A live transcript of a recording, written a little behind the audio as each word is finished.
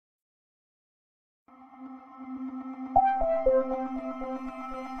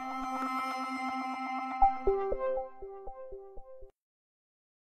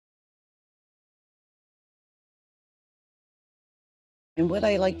And what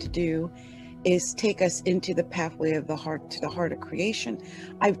I like to do is take us into the pathway of the heart, to the heart of creation.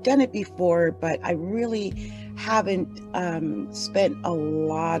 I've done it before, but I really haven't spent a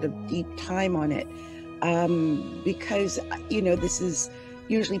lot of deep time on it because, you know, this is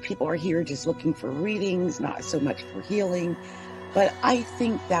usually people are here just looking for readings, not so much for healing. But I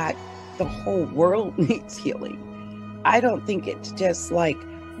think that the whole world needs healing. I don't think it's just like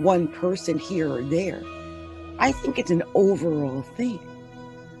one person here or there. I think it's an overall thing.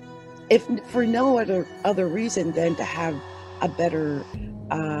 If for no other reason than to have a better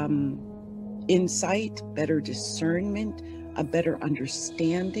insight, better discernment, a better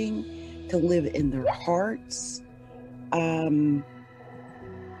understanding, to live in their hearts, and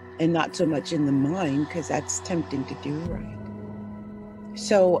not so much in the mind, because that's tempting to do, right?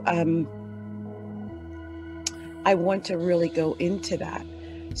 So I want to really go into that.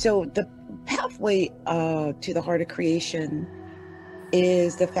 So the pathway to the heart of creation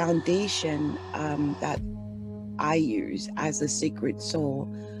is the foundation that I use as a sacred soul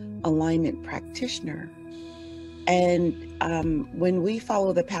alignment practitioner. And when we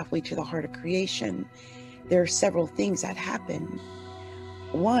follow the pathway to the heart of creation, there are several things that happen.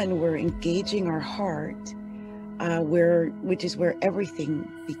 One, we're engaging our heart, which is where everything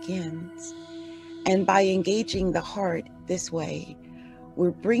begins. And by engaging the heart this way,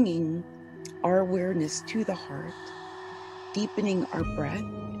 we're bringing our awareness to the heart, deepening our breath.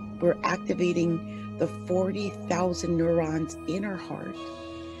 We're activating the 40,000 neurons in our heart,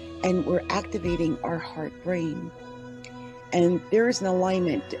 and we're activating our heart brain. And there is an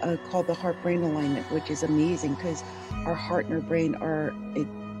alignment called the heart brain alignment, which is amazing because our heart and our brain are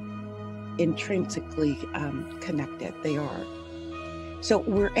intrinsically connected. They are. So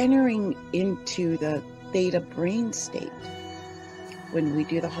we're entering into the theta brain state when we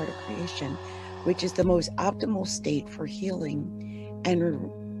do the heart of creation, which is the most optimal state for healing and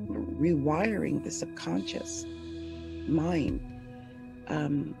rewiring the subconscious mind.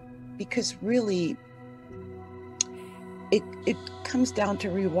 Because really, it comes down to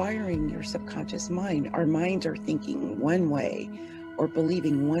rewiring your subconscious mind. Our minds are thinking one way or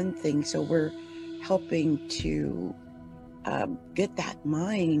believing one thing, so we're helping to get that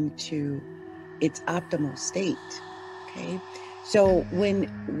mind to its optimal state. Okay, so when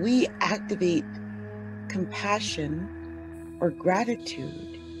we activate compassion or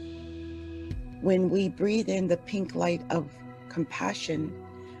gratitude, when we breathe in the pink light of compassion,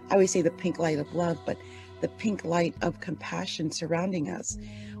 I always say the pink light of love, but the pink light of compassion surrounding us,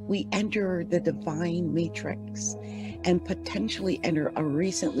 we enter the divine matrix and potentially enter a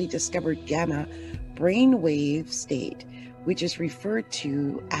recently discovered gamma brainwave state, which is referred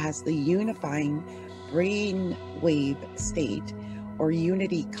to as the unifying brainwave state or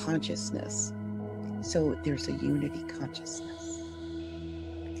unity consciousness. So there's a unity consciousness.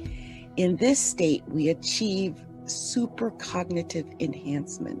 In this state, we achieve supercognitive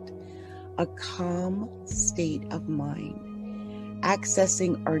enhancement, a calm state of mind,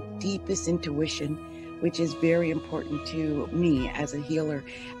 accessing our deepest intuition, which is very important to me as a healer.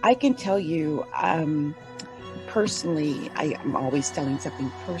 I can tell you personally, I'm always telling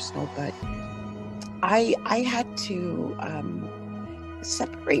something personal, but I had to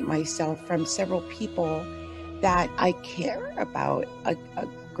separate myself from several people that I care about a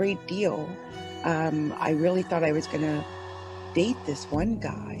great deal. I really thought I was going to date this one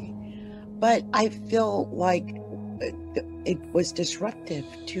guy, but I feel like it was disruptive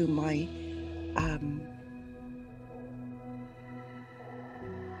to my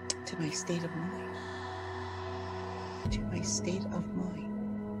state of mind. To my state of mind.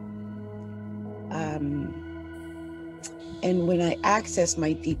 And when I accessed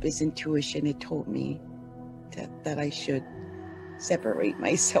my deepest intuition, it told me that I should separate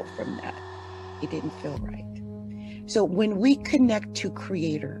myself from that. It didn't feel right. So when we connect to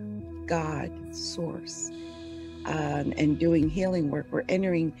Creator, God, Source, and doing healing work, we're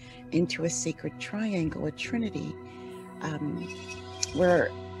entering into a sacred triangle, a trinity,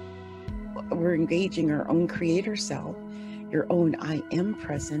 where we're engaging our own Creator self, your own I am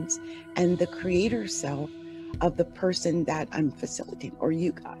presence, and the Creator self of the person that I'm facilitating, or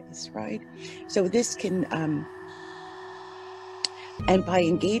you guys, right? So this can, and by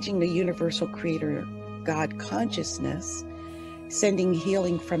engaging the universal Creator God consciousness, sending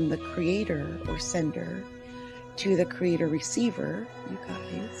healing from the Creator or sender to the Creator receiver, you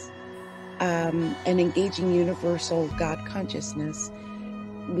guys, and engaging universal God consciousness,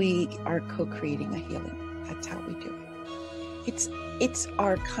 we are co-creating a healing. That's how we do it. It's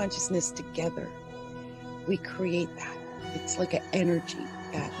our consciousness together. We create that. It's like an energy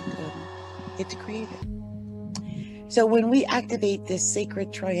that we get to create it. So when we activate this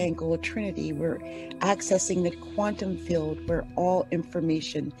sacred triangle of Trinity, we're accessing the quantum field where all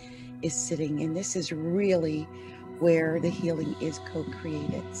information is sitting. And this is really where the healing is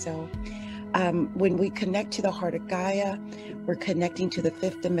co-created. So when we connect to the heart of Gaia, we're connecting to the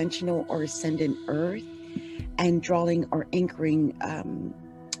fifth dimensional or ascendant earth and drawing or anchoring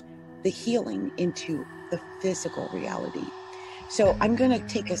the healing into the physical reality. So I'm going to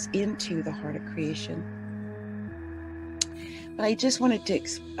take us into the heart of creation. But I just wanted to,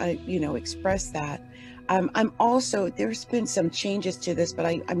 express that. I'm also, there's been some changes to this, but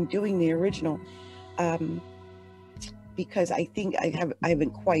I'm doing the original because I think I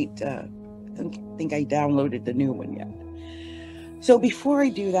haven't quite, I think I downloaded the new one yet. So before I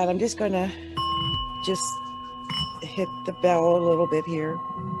do that, I'm just going to just hit the bell a little bit here.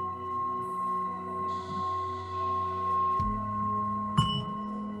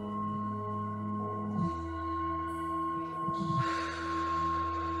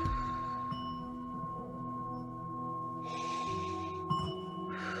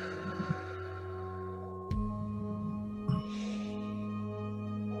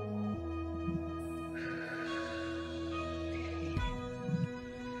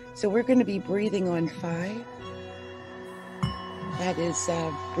 So we're going to be breathing on 5. That is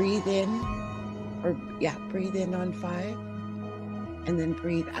breathe in on 5 and then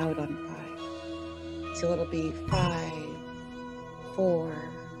breathe out on 5. So it'll be 5, 4,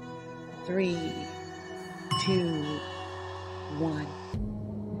 3, 2, 1.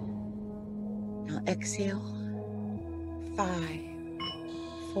 Now exhale. 5,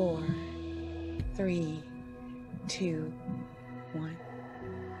 4, 3, 2, 1.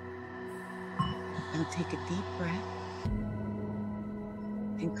 Now take a deep breath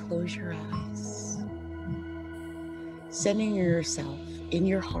and close your eyes. Centering yourself in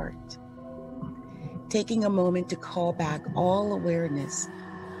your heart. Taking a moment to call back all awareness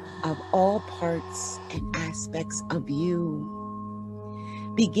of all parts and aspects of you.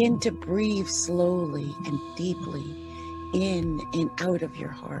 Begin to breathe slowly and deeply in and out of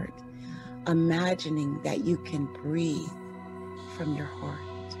your heart, imagining that you can breathe from your heart.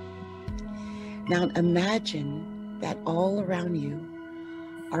 Now imagine that all around you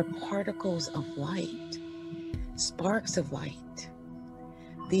are particles of light, sparks of light.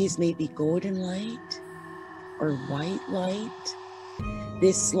 These may be golden light or white light.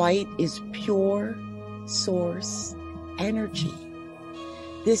 This light is pure source energy.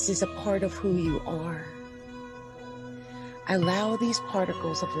 This is a part of who you are. Allow these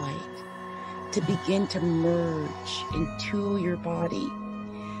particles of light to begin to merge into your body,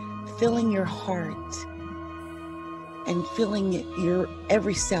 filling your heart and filling your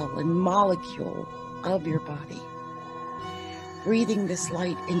every cell and molecule of your body. Breathing this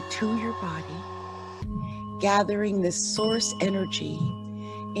light into your body, gathering this source energy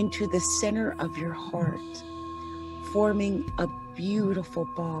into the center of your heart, forming a beautiful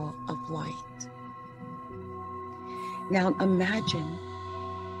ball of light. Now imagine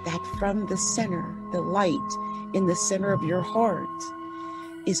that from the center, the light in the center of your heart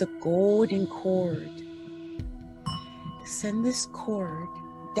is a golden cord. Send this cord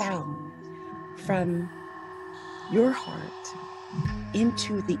down from your heart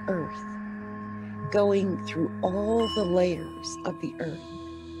into the earth, going through all the layers of the earth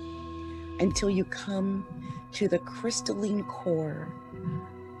until you come to the crystalline core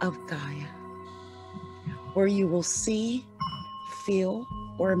of Gaia, where you will see, feel,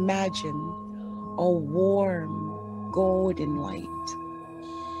 or imagine a warm golden light.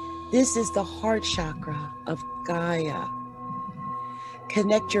 This is the heart chakra of Gaia.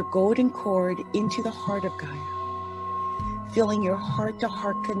 Connect your golden cord into the heart of Gaia, feeling your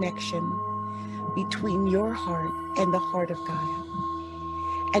heart-to-heart connection between your heart and the heart of Gaia,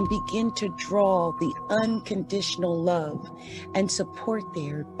 and begin to draw the unconditional love and support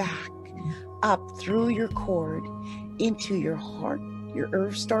there back up through your cord into your heart, your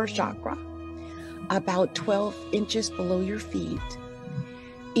Earth Star chakra, about 12 inches below your feet,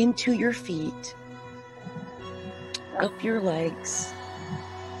 into your feet, up your legs,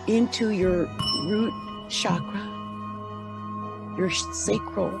 into your root chakra, your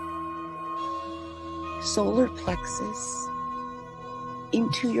sacral, solar plexus,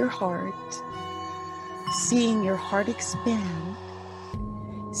 into your heart, seeing your heart expand.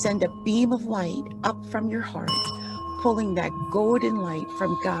 Send a beam of light up from your heart, pulling that golden light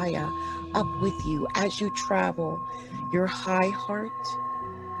from Gaia up with you as you travel your high heart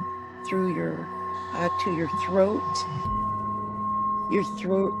through your to your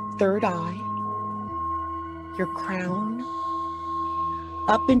throat, third eye, your crown,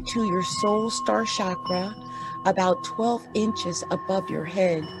 up into your soul star chakra, about 12 inches above your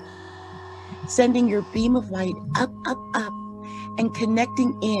head, sending your beam of light up, up, up, and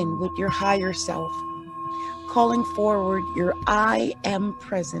connecting in with your higher self, calling forward your I am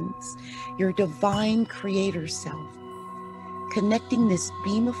presence, your divine creator self, connecting this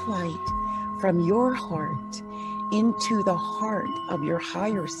beam of light from your heart into the heart of your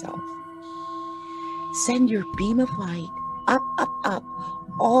higher self. Send your beam of light up, up, up,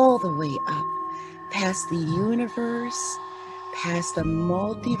 all the way up, past the universe, past the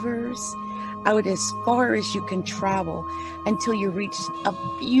multiverse, out as far as you can travel until you reach a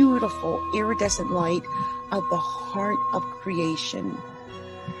beautiful iridescent light of the heart of creation.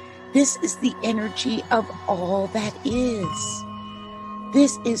 This is the energy of all that is.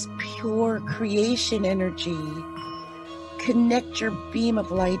 This is pure creation energy. Connect your beam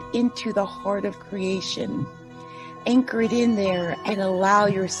of light into the heart of creation. Anchor it in there and allow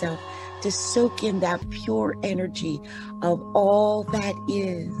yourself to soak in that pure energy of all that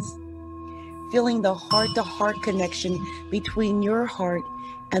is. Feeling the heart-to-heart connection between your heart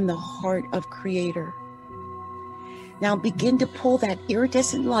and the heart of Creator. Now begin to pull that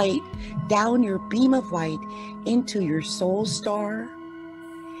iridescent light down your beam of light into your soul star,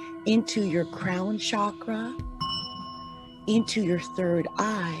 into your crown chakra, into your third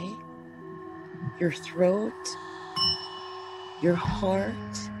eye, your throat, your heart,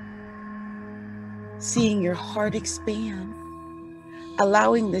 seeing your heart expand,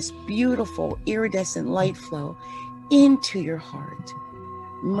 allowing this beautiful iridescent light flow into your heart,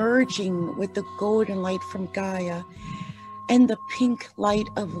 merging with the golden light from Gaia and the pink light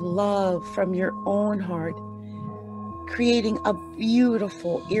of love from your own heart, creating a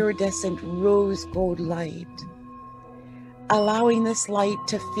beautiful iridescent rose gold light. Allowing this light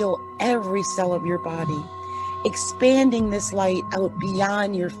to fill every cell of your body, expanding this light out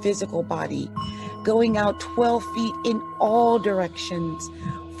beyond your physical body, going out 12 feet in all directions,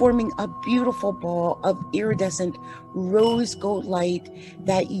 forming a beautiful ball of iridescent rose gold light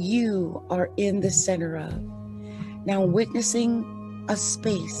that you are in the center of. Now witnessing a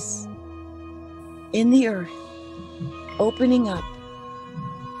space in the earth opening up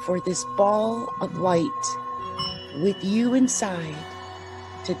for this ball of light with you inside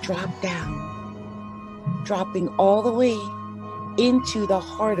to drop down, dropping all the way into the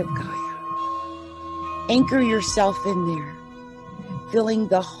heart of Gaia. Anchor yourself in there, feeling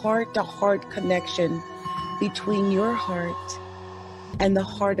the heart-to-heart connection between your heart and the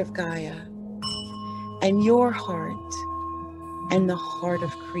heart of Gaia, and your heart and the heart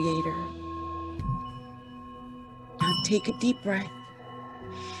of Creator. Now take a deep breath.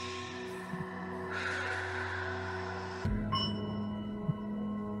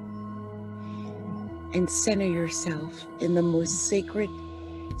 And center yourself in the most sacred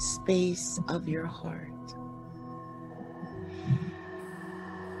space of your heart.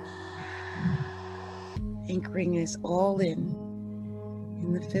 Anchoring us all in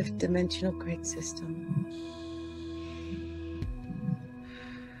the fifth dimensional grid system.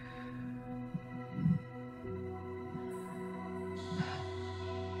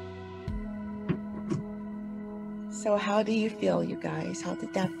 So how do you feel, you guys? How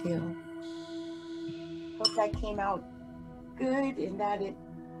did that feel? Hope that came out good and that it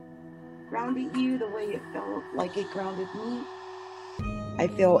grounded you the way it felt like it grounded me. I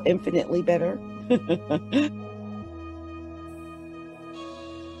feel infinitely better.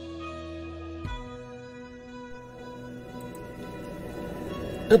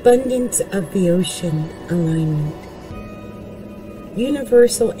 Abundance of the ocean alignment.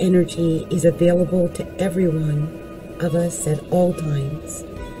 Universal energy is available to every one of us at all times.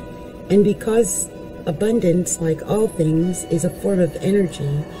 And because abundance, like all things, is a form of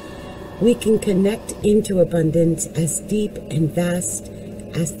energy, we can connect into abundance as deep and vast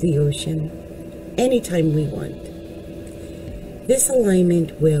as the ocean, anytime we want. This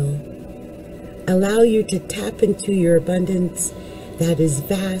alignment will allow you to tap into your abundance that is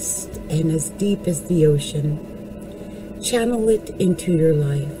vast and as deep as the ocean. Channel it into your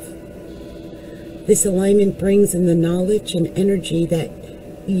life. This alignment brings in the knowledge and energy that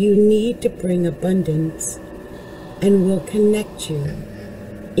you need to bring abundance and will connect you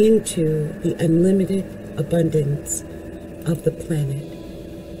into the unlimited abundance of the planet.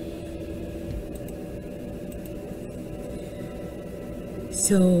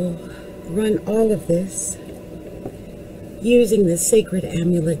 So run all of this using the sacred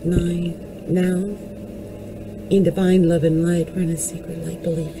amulet 9 now. In divine love and light, run a sacred light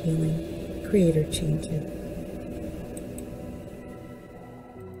belief healing. Creator change you.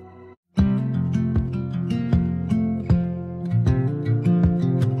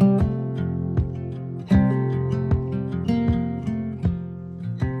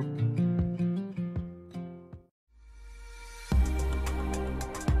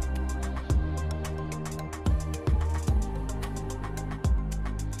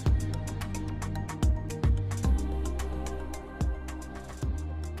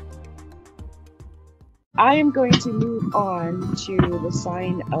 I am going to move on to the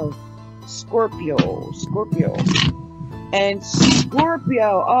sign of Scorpio. And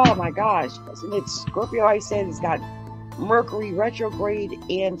Scorpio, oh my gosh, isn't it Scorpio? I said it's got Mercury retrograde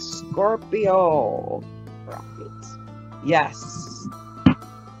and Scorpio. Right. Yes.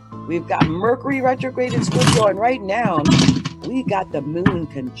 We've got Mercury retrograde and Scorpio, and right now we got the moon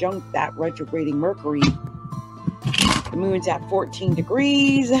conjunct that retrograding Mercury. The moon's at 14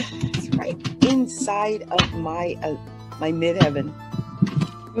 degrees. It's right inside of my midheaven.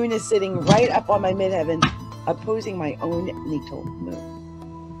 Moon is sitting right up on my midheaven, opposing my own natal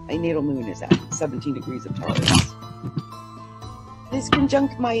moon. My natal moon is at 17 degrees of Taurus. This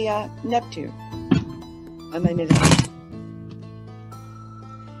conjunct my Neptune on my midheaven.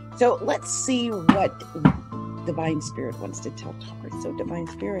 So let's see what Divine Spirit wants to tell Taurus. So Divine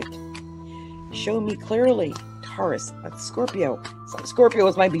Spirit, show me clearly. Taurus, Scorpio. Some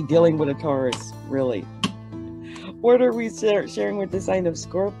Scorpios might be dealing with a Taurus, really. What are we sharing with the sign of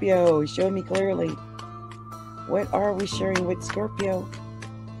Scorpio? Show me clearly. What are we sharing with Scorpio?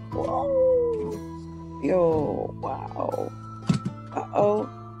 Whoa. Scorpio. Wow. Uh-oh.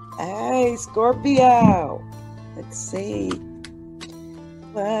 Hey, Scorpio. Let's see.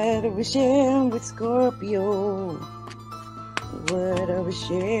 What are we sharing with Scorpio? What are we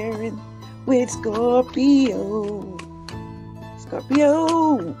sharing with Scorpio?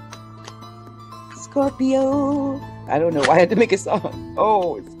 Scorpio. Scorpio. I don't know. I had to make a song.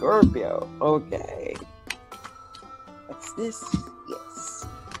 Oh, it's Scorpio. Okay. What's this? Yes.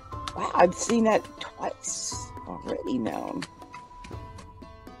 Wow, I've seen that twice already now.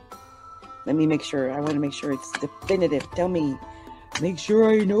 Let me make sure. I want to make sure it's definitive. Tell me. Make sure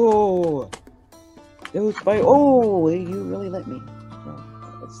I know. Oh, you really let me. Oh,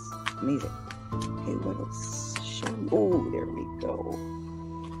 that was amazing. Okay, what else? Show me. Oh, there we go.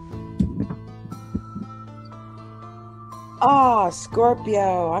 Ah,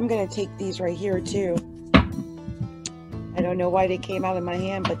 Scorpio. I'm going to take these right here, too. I don't know why they came out of my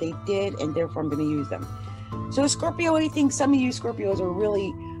hand, but they did, and therefore I'm going to use them. So, Scorpio, I think some of you Scorpios are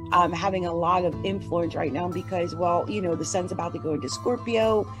really having a lot of influence right now because, well, you know, the sun's about to go into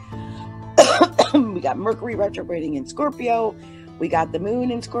Scorpio. We got Mercury retrograding in Scorpio. We got the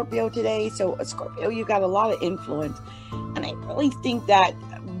moon in Scorpio today. So, Scorpio, you got a lot of influence. And I really think that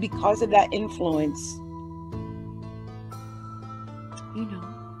because of that influence, you know,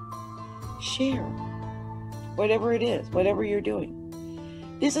 share whatever it is, whatever you're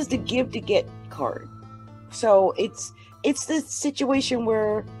doing. This is the give to get card. So it's the situation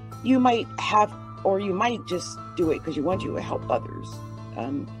where you might have, or you might just do it because you want to help others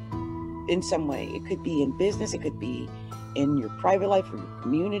in some way. It could be in business. It could be in your private life or your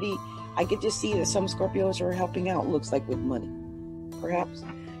community. I could just see that some Scorpios are helping out, looks like with money, perhaps.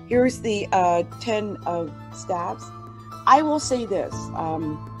 Here's the 10 of Staves. I will say this,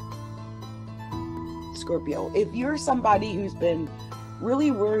 Scorpio, if you're somebody who's been really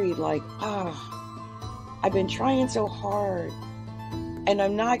worried, like, I've been trying so hard and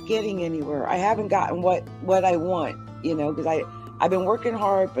I'm not getting anywhere. I haven't gotten what I want, you know, because I've been working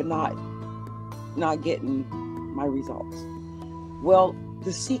hard, but not getting my results. Well,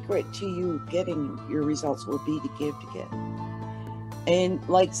 the secret to you getting your results will be to give to get. And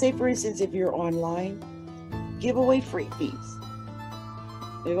like, say for instance, if you're online, give away freebies.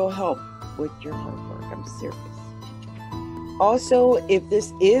 It'll help with your hard work. I'm serious. Also, if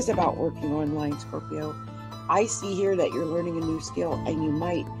this is about working online, Scorpio, I see here that you're learning a new skill and you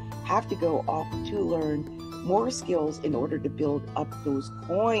might have to go off to learn more skills in order to build up those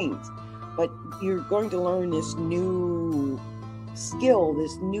coins. But you're going to learn this new skill,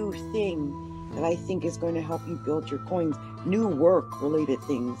 this new thing that I think is going to help you build your coins, new work related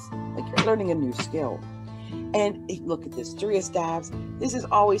things, like you're learning a new skill. And look at this, 3 of Staves. This is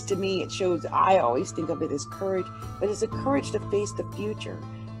always, to me, it shows, I always think of it as courage, but it's a courage to face the future.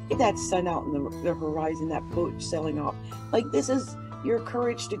 Get that sun out in the horizon, that boat sailing off. Like, this is your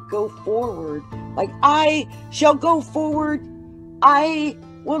courage to go forward. Like, I shall go forward. I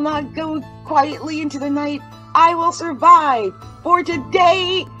will not go quietly into the night. I will survive. For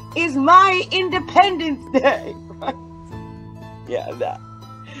today is my Independence Day. Right? Yeah, that.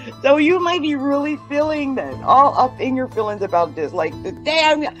 So you might be really feeling that, all up in your feelings about this. Like, today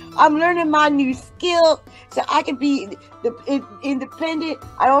I'm learning my new skill so I can be independent.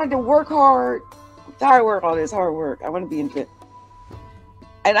 I don't have to work hard. I'm tired of working all this hard work. I want to be independent.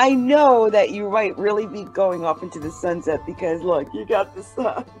 And I know that you might really be going off into the sunset because, look, you got the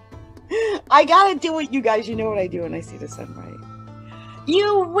sun. I got to do it, you guys. You know what I do when I see the sunrise.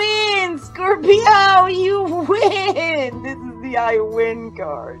 You win, Scorpio! You win! This is the the I win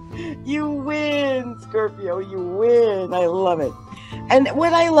card. You win, Scorpio. You win. I love it. And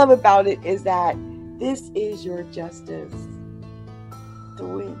what I love about it is that this is your justice to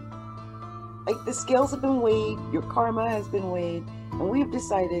win. Like the scales have been weighed, your karma has been weighed, and we've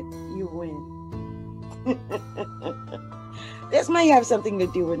decided you win. This might have something to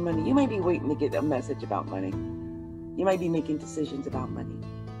do with money. You might be waiting to get a message about money. You might be making decisions about money.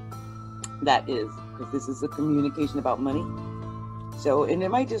 That is, because this is a communication about money. So, and it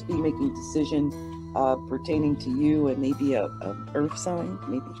might just be making decisions pertaining to you and maybe a earth sign,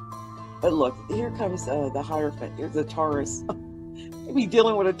 maybe. But look, here comes the Hierophant. Here's the Taurus. Maybe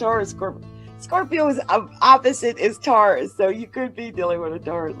dealing with a Taurus, Scorpio. Scorpio is opposite is Taurus, so you could be dealing with a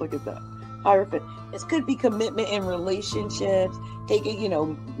Taurus. Look at that. Hierophant. This could be commitment in relationships, taking,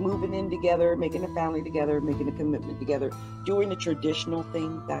 moving in together, making a family together, making a commitment together, doing the traditional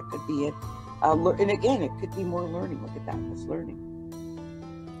thing. That could be it. And again, it could be more learning. Look at that. That's learning.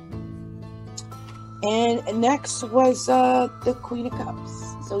 And next was the Queen of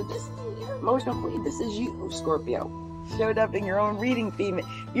Cups. So this is your emotional queen. This is you, Scorpio. Showed up in your own reading, female.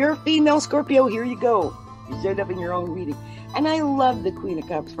 You're a female Scorpio. Here you go. You showed up in your own reading. And I love the Queen of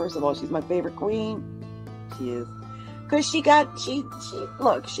Cups. First of all, she's my favorite queen. She is. Because she got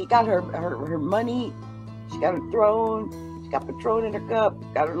her money. She got her throne. She got Patron in her cup.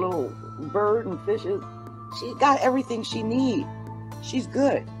 Got her little bird and fishes. She got everything she needs. She's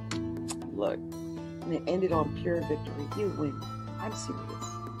good. Look. And it ended on pure victory. You win. I'm serious.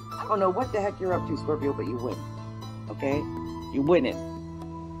 I don't know what the heck you're up to, Scorpio, but you win. Okay? You winning.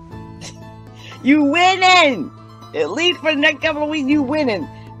 You winning! At least for the next couple of weeks, you winning.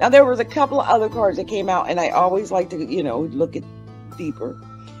 Now, there was a couple of other cards that came out, and I always like to, look at deeper.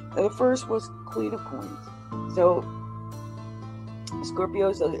 The first was Queen of Coins. So,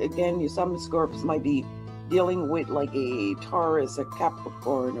 Scorpios, again, some Scorpios might be dealing with like a Taurus, a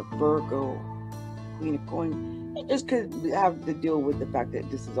Capricorn, a Virgo, Queen of Coins. It just could have to deal with the fact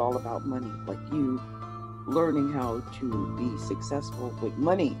that this is all about money, like you learning how to be successful with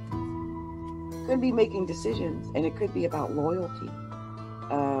money. Could be making decisions, and it could be about loyalty.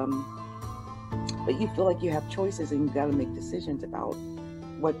 But you feel like you have choices, and you got to make decisions about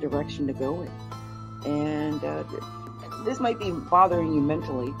what direction to go in. And this might be bothering you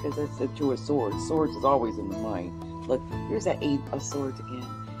mentally because it's the Two of Swords. Swords is always in the mind. Look, here's that Eight of Swords again.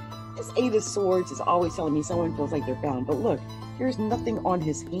 This Eight of Swords is always telling me someone feels like they're bound. But look, here's nothing on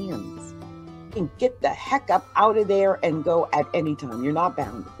his hands. You can get the heck up out of there and go at any time. You're not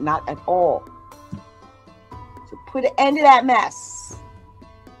bound. Not at all. So put an end to that mess.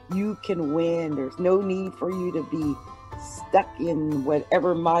 You can win. There's no need for you to be stuck in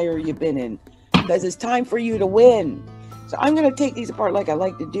whatever mire you've been in, because it's time for you to win. So I'm going to take these apart like I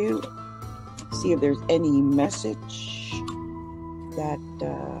like to do. See if there's any message that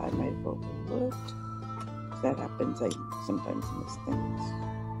I might have overlooked. That happens. I sometimes miss things.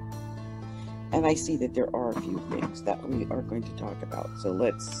 And I see that there are a few things that we are going to talk about. So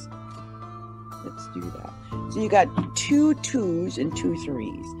let's do that. So you got 2 2s and 2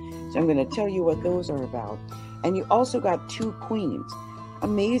 3s. So I'm going to tell you what those are about. And you also got 2 queens.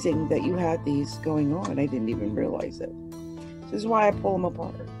 Amazing that you had these going on. I didn't even realize it. This is why I pull them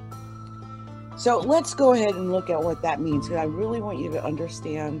apart. So let's go ahead and look at what that means, because I really want you to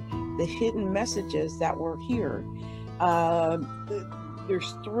understand the hidden messages that were here.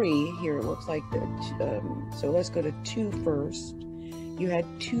 There's 3 here, it looks like. So let's go to 2 first. You had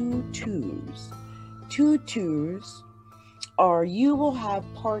 2 2s. 2 2s are you will have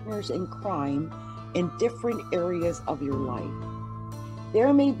partners in crime in different areas of your life.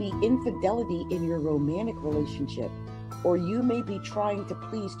 There may be infidelity in your romantic relationship, or you may be trying to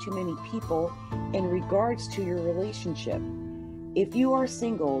please too many people in regards to your relationship. If you are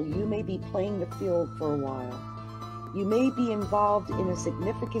single, you may be playing the field for a while. You may be involved in a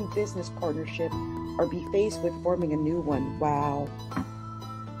significant business partnership or be faced with forming a new one. Wow.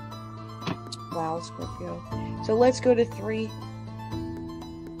 Wow, Scorpio. So let's go to 3.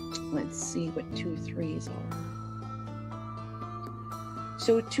 Let's see what 2 3s are.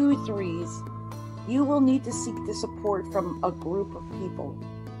 So 2 3s, you will need to seek the support from a group of people.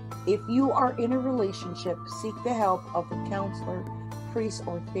 If you are in a relationship, seek the help of a counselor, priest,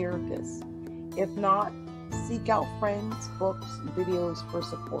 or therapist. If not, seek out friends, books, videos for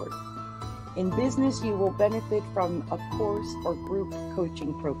support. In business, you will benefit from a course or group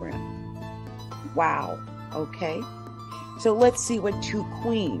coaching program. Wow. Okay. So let's see what 2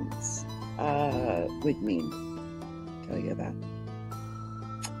 queens would mean. Tell you that.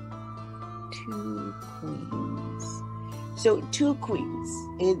 2 queens. So 2 queens,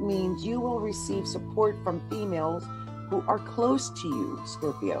 it means you will receive support from females who are close to you,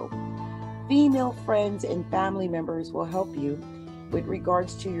 Scorpio. Female friends and family members will help you with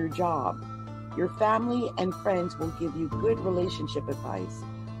regards to your job. Your family and friends will give you good relationship advice,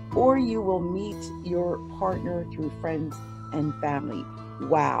 or you will meet your partner through friends and family.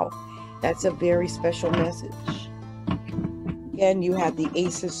 Wow, that's a very special message. Again, you have the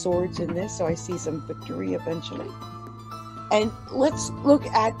Ace of Swords in this, so I see some victory eventually. And let's look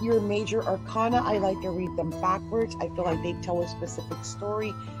at your major arcana. I like to read them backwards. I feel like they tell a specific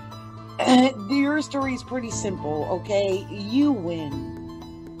story. Your story is pretty simple, okay? You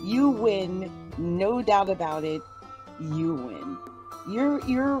win. You win, no doubt about it. You win.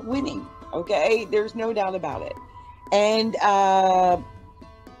 You're winning, okay? There's no doubt about it. And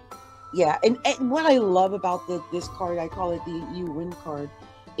yeah, and what I love about this card, I call it the You Win card,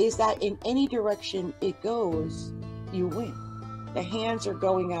 is that in any direction it goes, you win. The hands are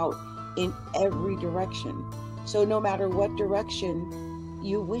going out in every direction. So no matter what direction,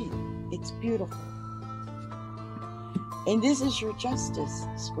 you win. It's beautiful. And this is your justice,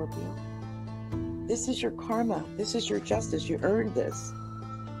 Scorpio. This is your karma. This is your justice. You earned this.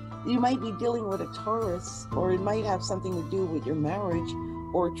 You might be dealing with a Taurus, or it might have something to do with your marriage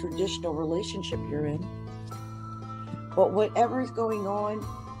or traditional relationship you're in. But whatever is going on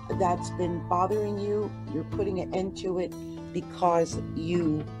that's been bothering you, you're putting an end to it because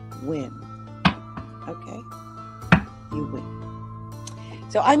you win. Okay? You win.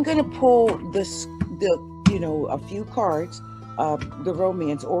 So I'm going to pull a few cards, the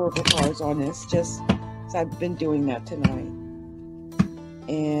romance oracle cards on this, just because I've been doing that tonight.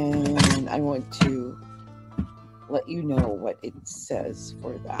 And I want to let you know what it says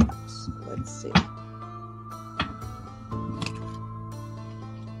for that. Let's see.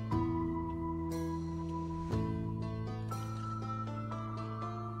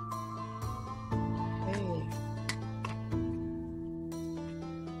 Okay.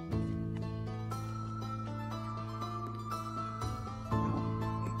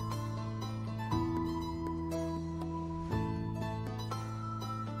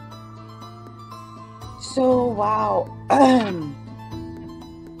 So, wow,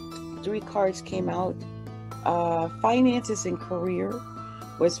 3 cards came out. Finances and career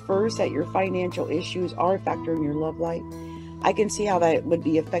was first, that your financial issues are affecting your love life. I can see how that would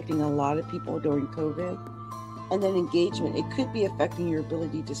be affecting a lot of people during COVID. And then engagement, it could be affecting your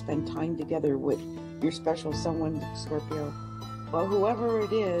ability to spend time together with your special someone, Scorpio. Well, whoever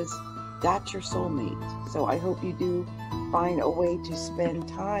it is, that's your soulmate. So I hope you do find a way to spend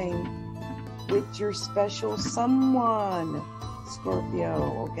time with your special someone,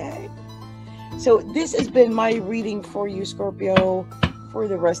 Scorpio, okay? So this has been my reading for you, Scorpio, for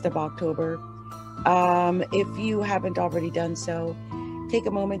the rest of October. If you haven't already done so, take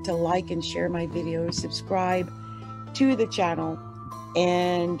a moment to like and share my videos, subscribe to the channel,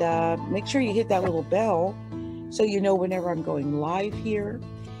 and make sure you hit that little bell so you know whenever I'm going live here.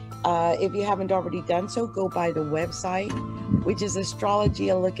 If you haven't already done so, go by the website, which is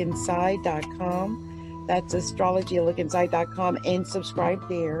astrologyalookinside.com. That's astrologyalookinside.com, and subscribe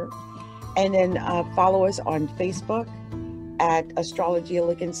there. And then follow us on Facebook at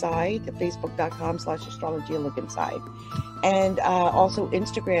astrologyalookinside, facebook.com/astrologyalookinside. And also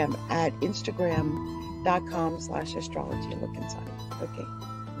Instagram at instagram.com/astrologyalookinside. Okay.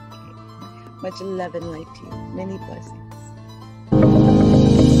 Much love and light to you. Many blessings.